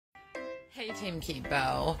Hey Team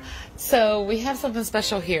Keebo. So we have something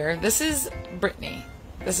special here. This is Brittany.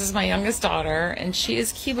 This is my youngest daughter, and she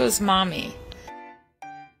is Keebo's mommy.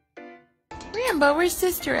 Rambo, where's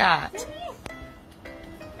sister at?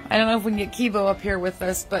 I don't know if we can get Keebo up here with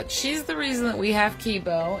us, but she's the reason that we have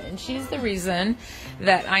Keebo, and she's the reason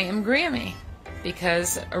that I am Grammy,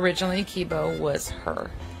 because originally Keebo was her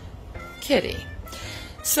kitty.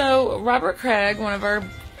 So Robert Craig, one of our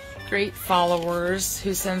great followers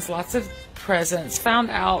who sends lots of presents, found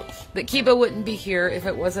out that Keebo wouldn't be here if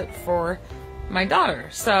it wasn't for my daughter.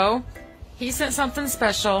 So he sent something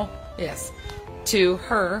special, yes, to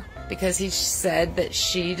her, because he said that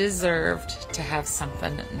she deserved to have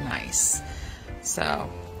something nice. So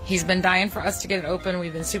he's been dying for us to get it open.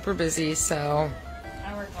 We've been super busy, so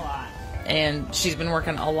I work a lot. And she's been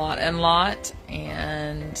working a lot,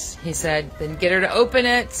 and he said, then get her to open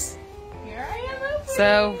it. Here I am opening.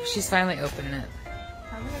 So she's finally opening it.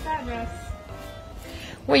 How about that dress?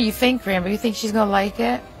 What do you think, Rambo? You think she's gonna like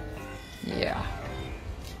it? Yeah.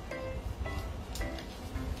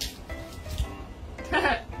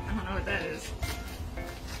 I don't know what that is.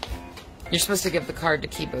 You're supposed to give the card to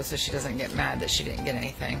Keebo so she doesn't get mad that she didn't get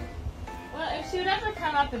anything. Well, if she would ever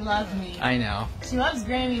come up and love me. I know. She loves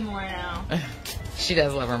Grammy more now. She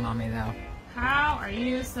does love her mommy, though. How are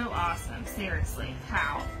you so awesome? Seriously,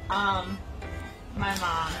 how? My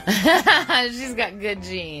mom. She's got good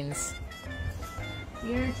genes.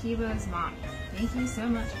 Dear Keebo's mommy, thank you so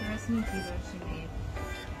much for listening to Keebo she made.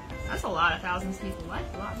 That's a lot of thousands of people like,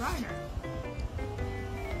 a lot brighter.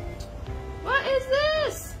 What is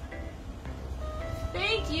this?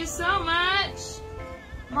 Thank you so much.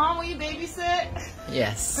 Mom, will you babysit?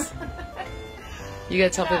 Yes. You gotta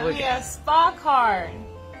tell people. Got me a spa card.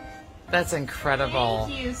 That's incredible.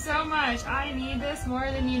 Thank you so much. I need this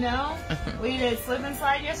more than you know. We did slip and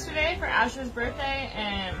slide yesterday for Asher's birthday,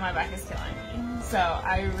 and my back is killing me. So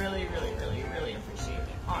I really, really, really, really appreciate it.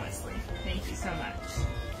 Honestly, thank you so much.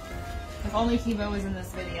 If only Keebo was in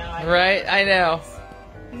this video. Right, I know.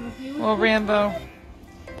 Well, Rambo,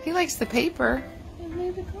 he likes the paper.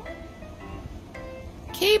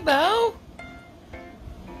 Keebo.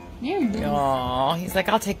 Oh, he's like,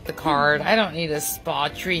 I'll take the card. I don't need a spa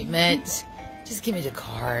treatment. Just give me the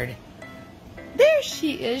card. There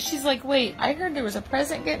she is. She's like, wait, I heard there was a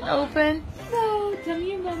present getting open. No, tell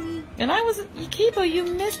me your mommy. And I wasn't. Keebo, you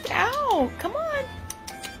missed out. Come on.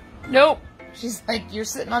 Nope. She's like, you're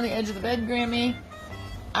sitting on the edge of the bed, Grammy.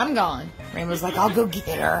 I'm gone. Rainbow's like, I'll go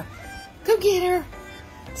get her. Go get her.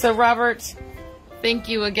 So, Robert, thank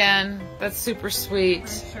you again. That's super sweet.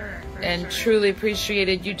 For sure. And truly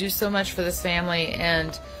appreciated. You do so much for this family,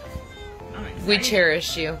 and we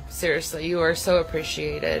cherish you. Seriously, you are so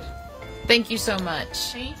appreciated. Thank you so much.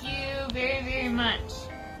 Thank you very, very much.